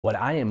What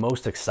I am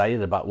most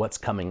excited about what's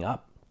coming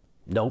up,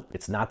 nope,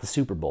 it's not the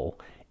Super Bowl.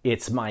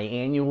 It's my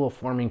annual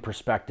Forming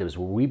Perspectives,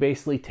 where we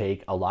basically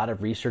take a lot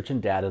of research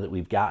and data that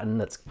we've gotten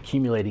that's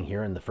accumulating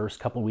here in the first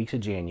couple weeks of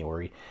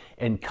January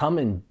and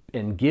come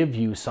and give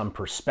you some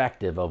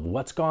perspective of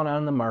what's going on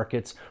in the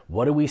markets,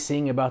 what are we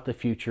seeing about the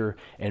future,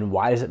 and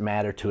why does it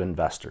matter to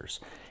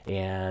investors.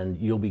 And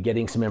you'll be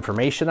getting some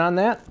information on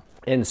that.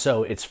 And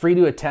so it's free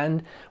to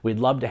attend. We'd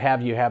love to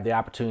have you have the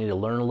opportunity to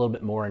learn a little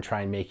bit more and try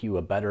and make you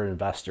a better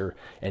investor,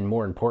 and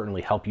more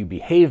importantly, help you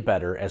behave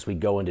better as we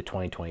go into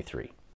 2023.